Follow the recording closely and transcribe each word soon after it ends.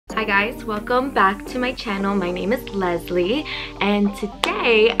Hi guys, welcome back to my channel. My name is Leslie and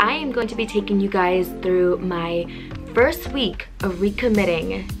today I am going to be taking you guys through my first week of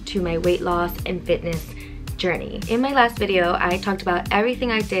recommitting to my weight loss and fitness journey. In my last video, I talked about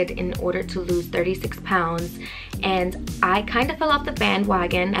everything I did in order to lose 36 pounds and I kind of fell off the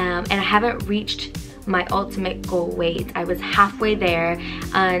bandwagon and I haven't reached my ultimate goal weight. I was halfway there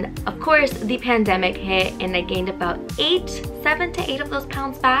and of course the pandemic hit and I gained about 7 to 8 of those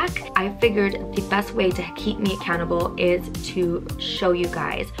pounds back. I figured the best way to keep me accountable is to show you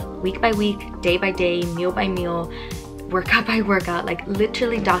guys week by week, day by day, meal by meal, workout by workout, like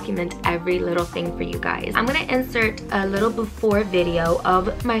literally document every little thing for you guys. I'm gonna insert a little before video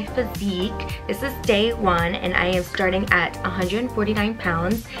of my physique. This is day 1 and I am starting at 149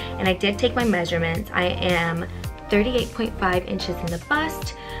 pounds and I did take my measurements. I am 38.5 inches in the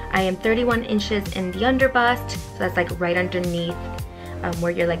bust. I am 31 inches in the under bust, so that's like right underneath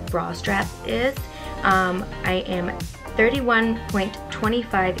where your like bra strap is. I am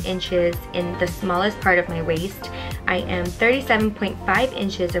 31.25 inches in the smallest part of my waist. I am 37.5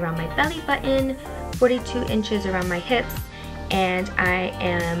 inches around my belly button, 42 inches around my hips, and I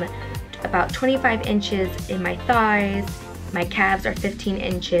am about 25 inches in my thighs. My calves are 15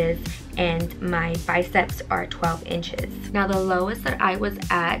 inches and my biceps are 12 inches. Now the lowest that I was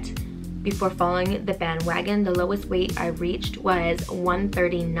at before following the bandwagon, the lowest weight I reached was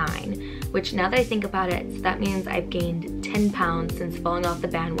 139, which now that I think about it, so that means I've gained 10 pounds since falling off the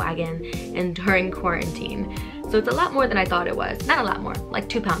bandwagon and during quarantine. So it's a lot more than I thought it was. Not a lot more, like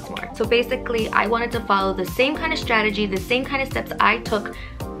 2 pounds more. So basically, I wanted to follow the same kind of strategy, the same kind of steps I took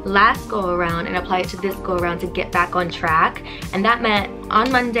last go around and apply it to this go around to get back on track. And that meant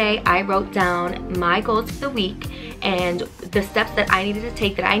on Monday, I wrote down my goals for the week and the steps that I needed to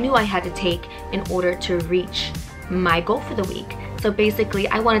take, that I knew I had to take in order to reach my goal for the week. So basically,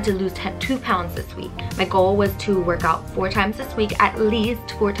 I wanted to lose 2 pounds this week. My goal was to work out 4 times this week, at least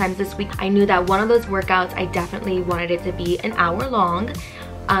 4 times this week. I knew that one of those workouts, I definitely wanted it to be an hour long.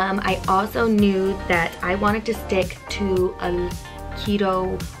 I also knew that I wanted to stick to a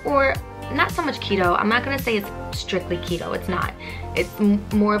keto, or not so much keto. I'm not gonna say it's strictly keto, it's not. It's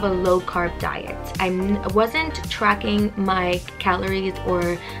more of a low carb diet. I wasn't tracking my calories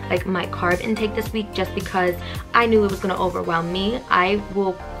or like my carb intake this week just because I knew it was gonna overwhelm me. I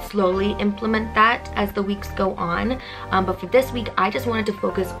will slowly implement that as the weeks go on. But for this week, I just wanted to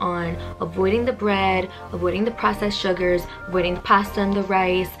focus on avoiding the bread, avoiding the processed sugars, avoiding the pasta and the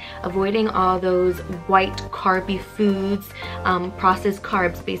rice, avoiding all those white carby foods, processed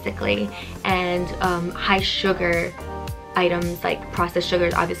carbs basically, and high sugar items like processed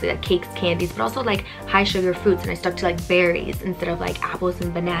sugars, obviously like cakes, candies, but also like high sugar fruits, and I stuck to like berries instead of like apples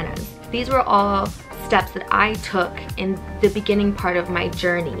and bananas. These were all steps that I took in the beginning part of my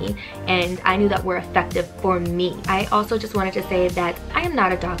journey and I knew that were effective for me. I also just wanted to say that I am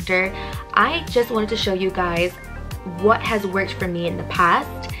not a doctor. I just wanted to show you guys what has worked for me in the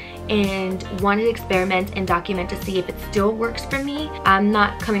past and wanted to experiment and document to see if it still works for me. I'm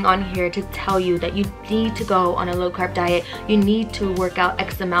not coming on here to tell you that you need to go on a low carb diet, you need to work out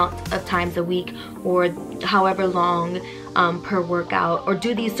X amount of times a week or however long per workout, or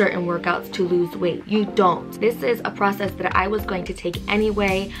do these certain workouts to lose weight. You don't. This is a process that I was going to take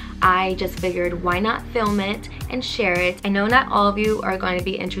anyway. I just figured why not film it and share it. I know not all of you are going to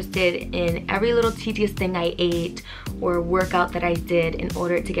be interested in every little tedious thing I ate or workout that I did in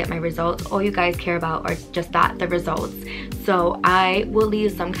order to get my results. All you guys care about are just the results. So I will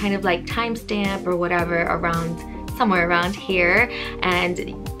leave some kind of like timestamp or whatever somewhere around here,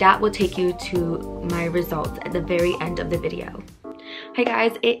 and that will take you to my results at the very end of the video. Hi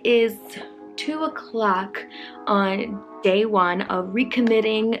guys, it is 2 o'clock on day 1 of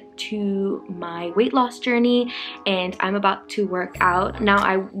recommitting to my weight loss journey, and I'm about to work out. Now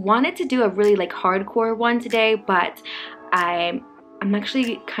I wanted to do a really like hardcore one today, but I'm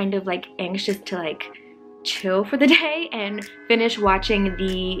actually kind of like anxious to like chill for the day and finish watching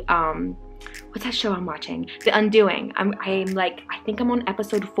the what's that show I'm watching? The Undoing. I'm like, I think I'm on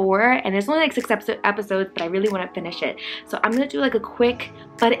episode 4 and there's only like 6 episodes, but I really want to finish it. So I'm gonna do like a quick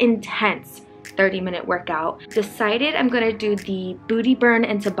but intense 30-minute workout. Decided I'm gonna do the Booty Burn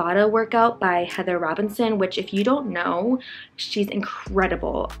and Tabata workout by Heather Robinson, which if you don't know, she's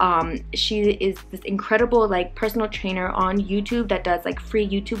incredible. She is this incredible like personal trainer on YouTube that does like free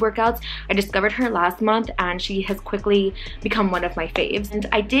YouTube workouts. I discovered her last month and she has quickly become one of my faves. And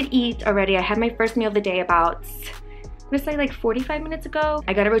I did eat already. I had my first meal of the day about, I'm gonna say like 45 minutes ago.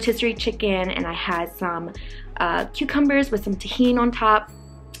 I got a rotisserie chicken and I had some cucumbers with some tahini on top.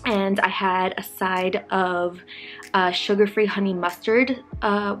 and I had a side of sugar-free honey mustard,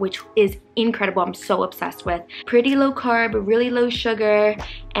 which is incredible. I'm so obsessed with. Pretty low carb, really low sugar,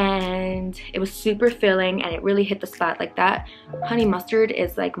 and it was super filling, and it really hit the spot. Like, that honey mustard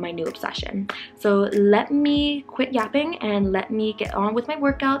is like my new obsession. So let me quit yapping and let me get on with my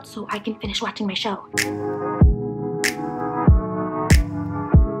workout so I can finish watching my show.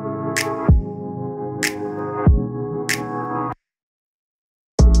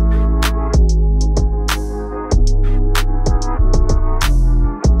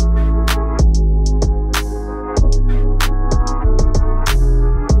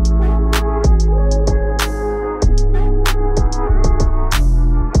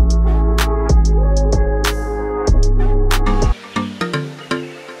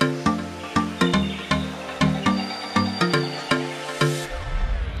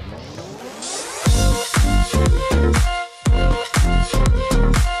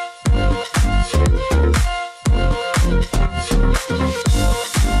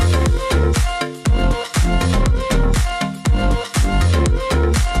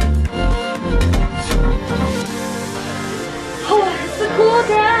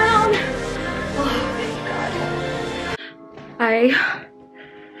 I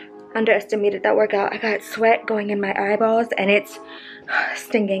underestimated that workout. I got sweat going in my eyeballs and it's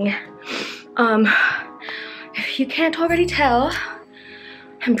stinging. If you can't already tell,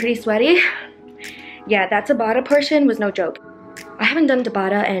 I'm pretty sweaty. Yeah, that Tabata portion was no joke. I haven't done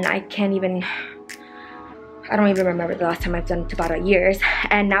Tabata and I don't even remember the last time I've done Tabata. Years.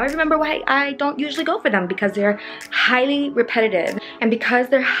 And now I remember why I don't usually go for them, because they're highly repetitive. And because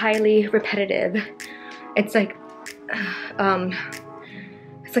they're highly repetitive, it's like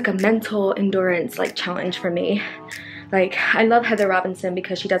it's like a mental endurance like challenge for me. Like, I love Heather Robinson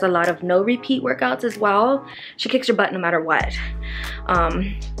because she does a lot of no repeat workouts as well. She kicks your butt no matter what.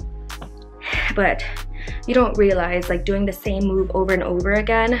 But you don't realize, like, doing the same move over and over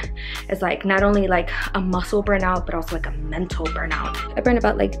again is like not only like a muscle burnout but also like a mental burnout. I burned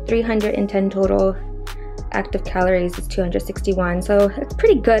about like 310 total. Active calories is 261, so it's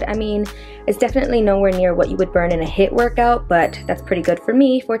pretty good. I mean, it's definitely nowhere near what you would burn in a HIIT workout, but that's pretty good for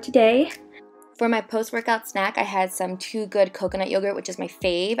me for today. For my post-workout snack, I had some Too Good coconut yogurt, which is my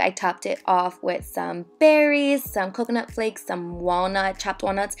fave. I topped it off with some berries, some coconut flakes, some chopped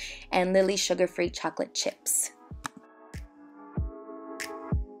walnuts, and Lily sugar-free chocolate chips.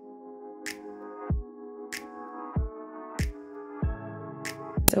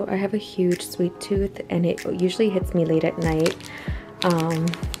 So I have a huge sweet tooth and it usually hits me late at night.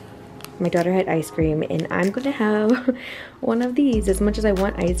 My daughter had ice cream and I'm gonna have one of these, as much as I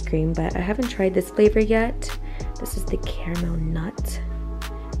want ice cream, but I haven't tried this flavor yet. This is the caramel nut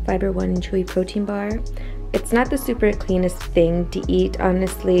fiber 1 and chewy protein bar. It's not the super cleanest thing to eat,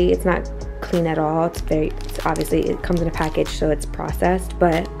 honestly. It's not clean at all. It's obviously, it comes in a package, so it's processed,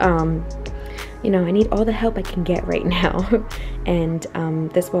 but you know, I need all the help I can get right now. And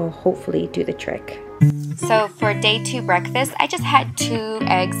this will hopefully do the trick. So for day 2 breakfast, I just had 2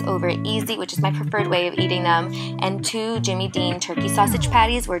 eggs over easy, which is my preferred way of eating them, and 2 Jimmy Dean turkey sausage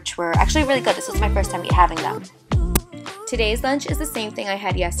patties, which were actually really good. This was my first time having them. Today's lunch is the same thing I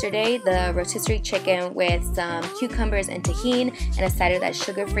had yesterday, the rotisserie chicken with some cucumbers and tahini, and a side of that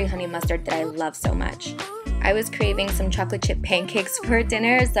sugar-free honey mustard that I love so much. I was craving some chocolate chip pancakes for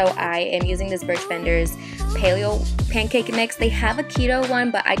dinner, so I am using this Birch Benders paleo pancake mix. They have a keto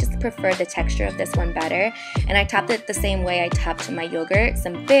one, but I just prefer the texture of this one better. And I topped it the same way I topped my yogurt,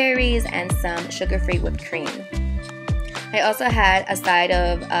 some berries and some sugar-free whipped cream. I also had a side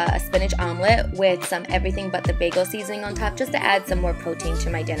of a spinach omelet with some everything but the bagel seasoning on top, just to add some more protein to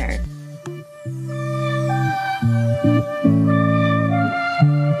my dinner.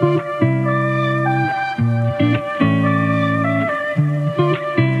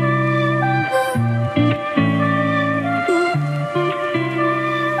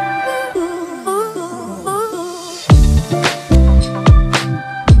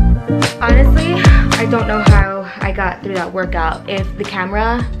 Honestly, I don't know how I got through that workout. If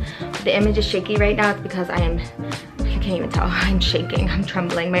the image is shaky right now, it's because you can't even tell, I'm shaking, I'm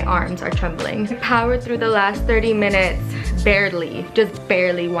trembling, my arms are trembling. I powered through the last 30 minutes, barely, just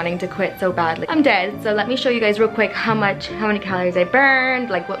barely wanting to quit so badly. I'm dead, so let me show you guys real quick how many calories I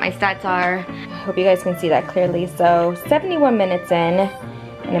burned, like what my stats are. I hope you guys can see that clearly. So 71 minutes in,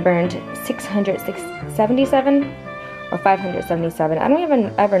 and I burned 677 or 577. I don't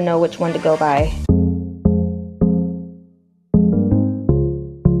even ever know which one to go by.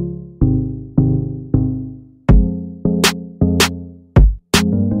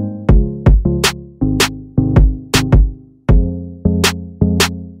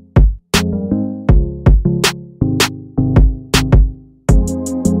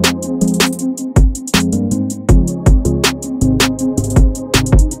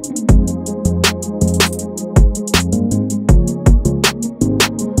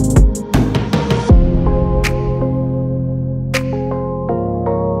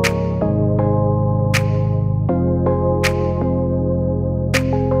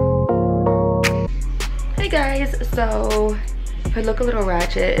 If I look a little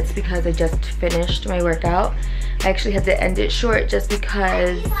ratchet, it's because I just finished my workout. I actually had to end it short just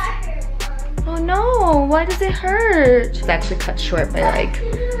because, oh no, why does it hurt? It's actually cut short by like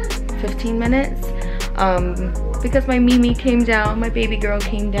 15 minutes. Because my Mimi came down, my baby girl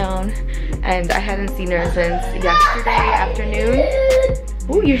came down, and I hadn't seen her since yesterday afternoon.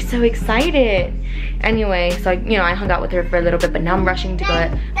 Oh, you're so excited. Anyway, so you know, I hung out with her for a little bit, but now I'm rushing to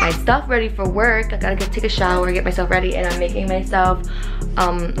get my stuff ready for work. I gotta take a shower, get myself ready, and I'm making myself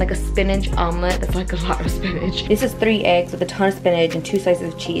like a spinach omelet. That's like a lot of spinach. This is 3 eggs with a ton of spinach and 2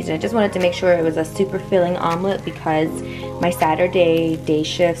 slices of cheese, and I just wanted to make sure it was a super filling omelet because my Saturday day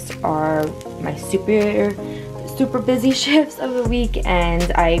shifts are my super busy shifts of the week,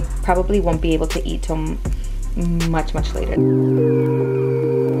 and I probably won't be able to eat till much later.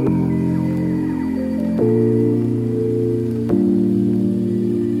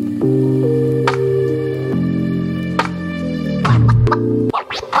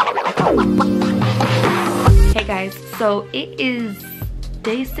 Hey guys, so it is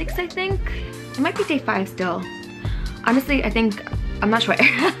day 6, I think. It might be day 5 still. Honestly, I think, I'm not sure.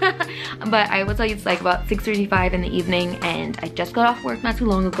 But I will tell you, it's like about 6:35 in the evening, and I just got off work not too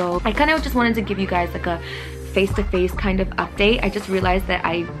long ago. I kind of just wanted to give you guys like a face-to-face kind of update. I just realized that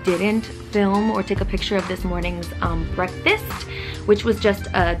I didn't film or take a picture of this morning's breakfast, which was just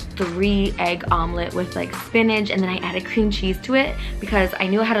a 3-egg omelet with like spinach, and then I added cream cheese to it because I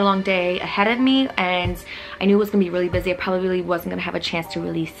knew I had a long day ahead of me, and I knew it was gonna be really busy. I probably really wasn't gonna have a chance to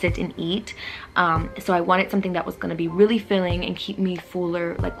really sit and eat. So I wanted something that was gonna be really filling and keep me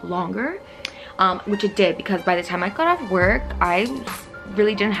fuller like longer, which it did, because by the time I got off work, I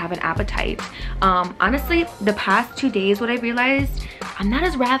really didn't have an appetite. Honestly, the past 2 days, what I realized, I'm not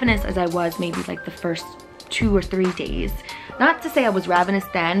as ravenous as I was maybe like the first 2 or 3 days. Not to say I was ravenous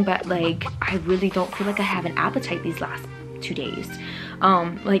then, but like I really don't feel like I have an appetite these last 2 days.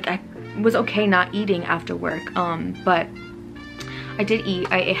 Like I was okay not eating after work, but I did eat.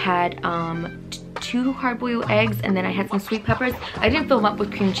 I had 2 hard-boiled eggs, and then I had some sweet peppers. I didn't fill them up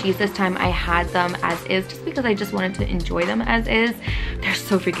with cream cheese this time. I had them as is just because I just wanted to enjoy them as is. They're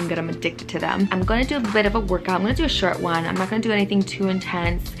so freaking good. I'm addicted to them. I'm gonna do a bit of a workout. I'm gonna do a short one. I'm not gonna do anything too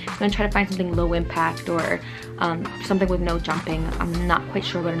intense. I'm gonna try to find something low impact or something with no jumping. I'm not quite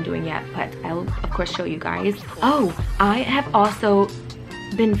sure what I'm doing yet, but I'll of course show you guys. Oh, I have also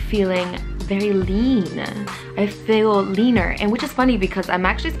been feeling very lean. I feel leaner, and which is funny because I'm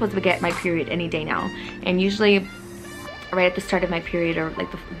actually supposed to get my period any day now, and usually right at the start of my period or like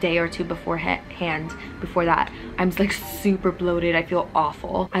the day or two beforehand, before that, I'm like super bloated. I feel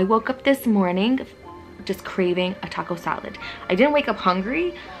awful. I woke up this morning just craving a taco salad. I didn't wake up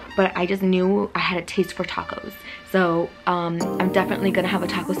hungry, but I just knew I had a taste for tacos. So I'm definitely gonna have a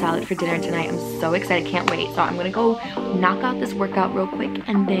taco salad for dinner tonight. I'm so excited, can't wait. So I'm gonna go knock out this workout real quick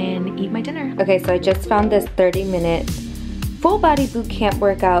and then eat my dinner. Okay, so I just found this 30-minute full body boot camp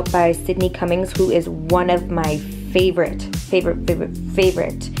workout by Sydney Cummings, who is one of my favorite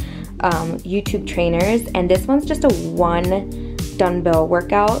YouTube trainers. And this one's just a 1 dumbbell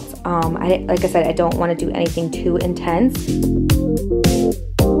workout. Like I said, I don't want to do anything too intense.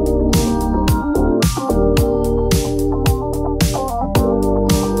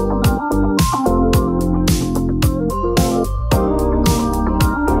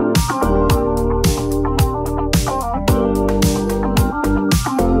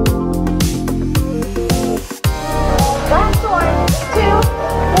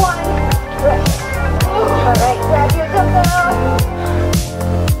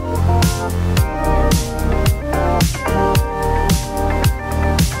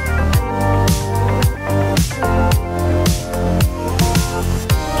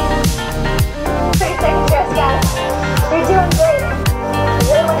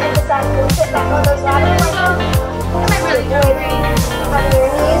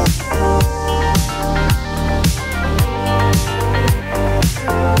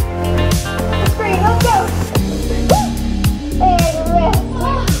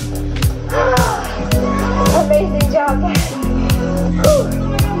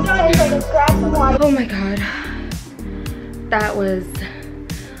 Oh my god, that was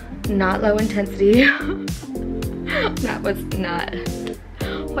not low intensity. That was not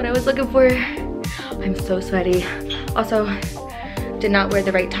what I was looking for. I'm so sweaty. Also, did not wear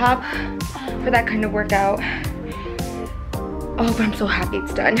the right top for that kind of workout. Oh, but I'm so happy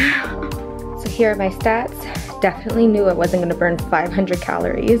it's done. So here are my stats. Definitely knew I wasn't gonna burn 500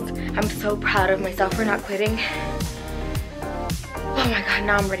 calories. I'm so proud of myself for not quitting. Oh my god,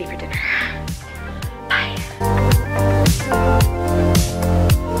 now I'm ready for dinner. Bye.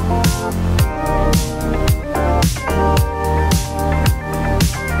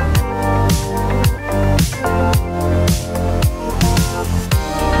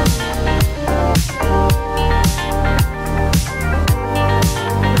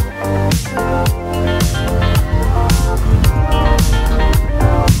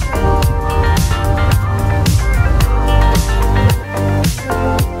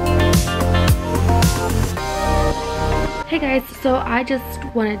 Hey guys, so I just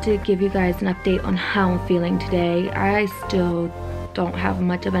wanted to give you guys an update on how I'm feeling today. I still don't have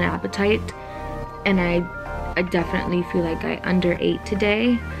much of an appetite, and I definitely feel like I underate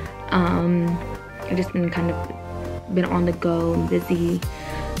today. I've just been been on the go and busy.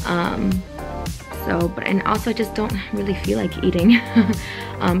 And also I just don't really feel like eating.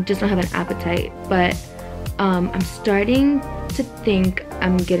 Just don't have an appetite. But I'm starting to think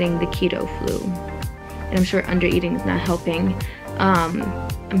I'm getting the keto flu. And I'm sure undereating is not helping. I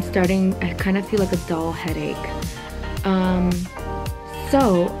kind of feel like a dull headache.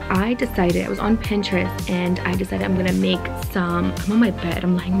 So I decided, I was on Pinterest and I decided I'm gonna make some, I'm on my bed,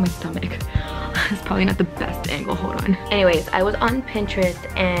 I'm lying on my stomach. It's probably not the best angle, hold on. Anyways, I was on Pinterest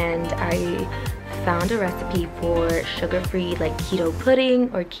and I found a recipe for sugar-free like keto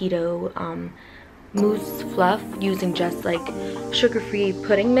pudding or keto mousse fluff using just like sugar-free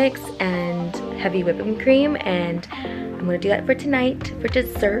pudding mix and heavy whipping cream, and I'm gonna do that for tonight for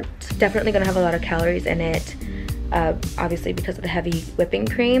dessert. Definitely gonna have a lot of calories in it, obviously because of the heavy whipping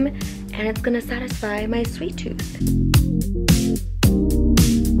cream, and it's gonna satisfy my sweet tooth.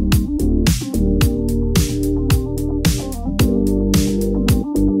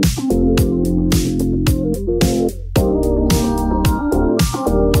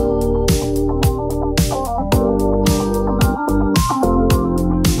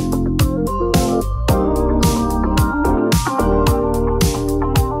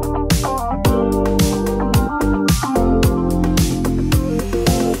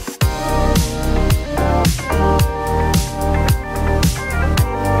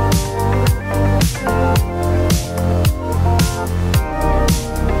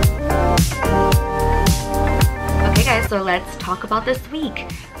 So let's talk about this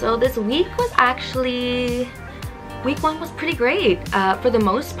week. So this week was actually, week one was pretty great for the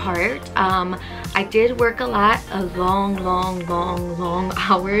most part. I did work a lot, long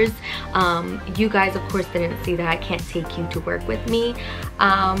hours. You guys of course didn't see that. I can't take you to work with me,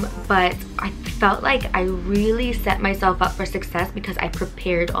 but I felt like I really set myself up for success because I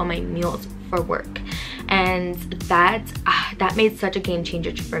prepared all my meals for work, and that made such a game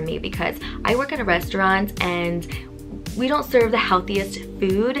changer for me because I work at a restaurant and we don't serve the healthiest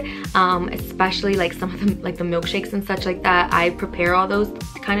food, especially like some of them, like the milkshakes and such like that. I prepare all those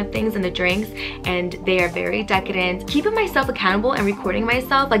kind of things and the drinks, and they are very decadent. Keeping myself accountable and recording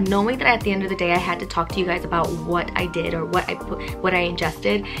myself, like knowing that at the end of the day I had to talk to you guys about what I did or what I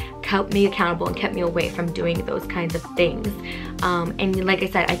ingested, kept me accountable and kept me away from doing those kinds of things. And like I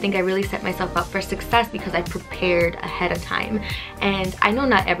said, I think I really set myself up for success because I prepared ahead of time. And I know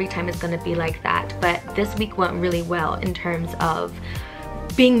not every time is going to be like that, but this week went really well in terms of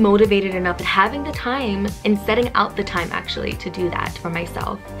being motivated enough and having the time and setting out the time actually to do that for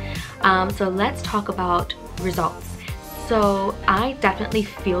myself. So let's talk about results. So I definitely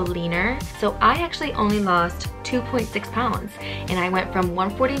feel leaner. So I actually only lost 2.6 pounds and I went from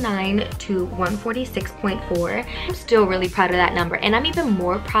 149 to 146.4. I'm still really proud of that number, and I'm even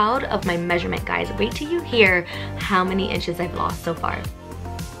more proud of my measurement, guys. Wait till you hear how many inches I've lost so far.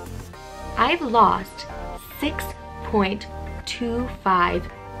 I've lost 6.25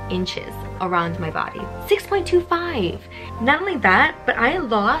 inches around my body. 6.25. Not only that, but I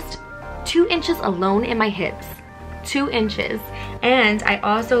lost 2 inches alone in my hips. 2 inches, and I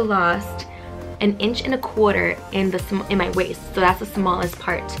also lost 1.25 inches in my waist. So that's the smallest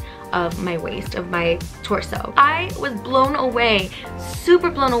part of my waist, of my torso. I was blown away,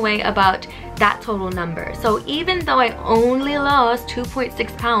 super blown away about that total number. So even though I only lost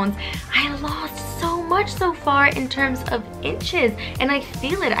 2.6 pounds, I lost so much so far in terms of inches, and I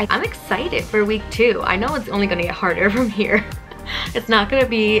feel it. I'm excited for week 2. I know it's only gonna get harder from here. It's not gonna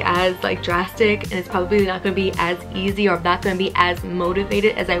be as like drastic, and it's probably not gonna be as easy, or I'm not gonna be as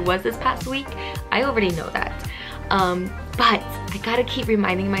motivated as I was this past week. I already know that. But I gotta keep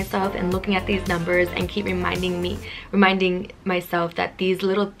reminding myself and looking at these numbers and keep reminding myself that these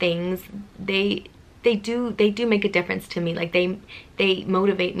little things, they do make a difference to me. Like they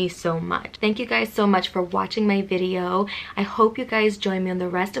motivate me so much. Thank you guys so much for watching my video. I hope you guys join me on the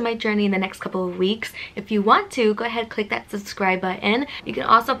rest of my journey in the next couple of weeks. If you want to, go ahead, click that subscribe button. You can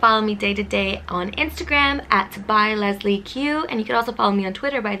also follow me day to day on Instagram at @ByLeslieQ, and you can also follow me on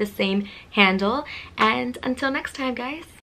Twitter by the same handle. And until next time, guys.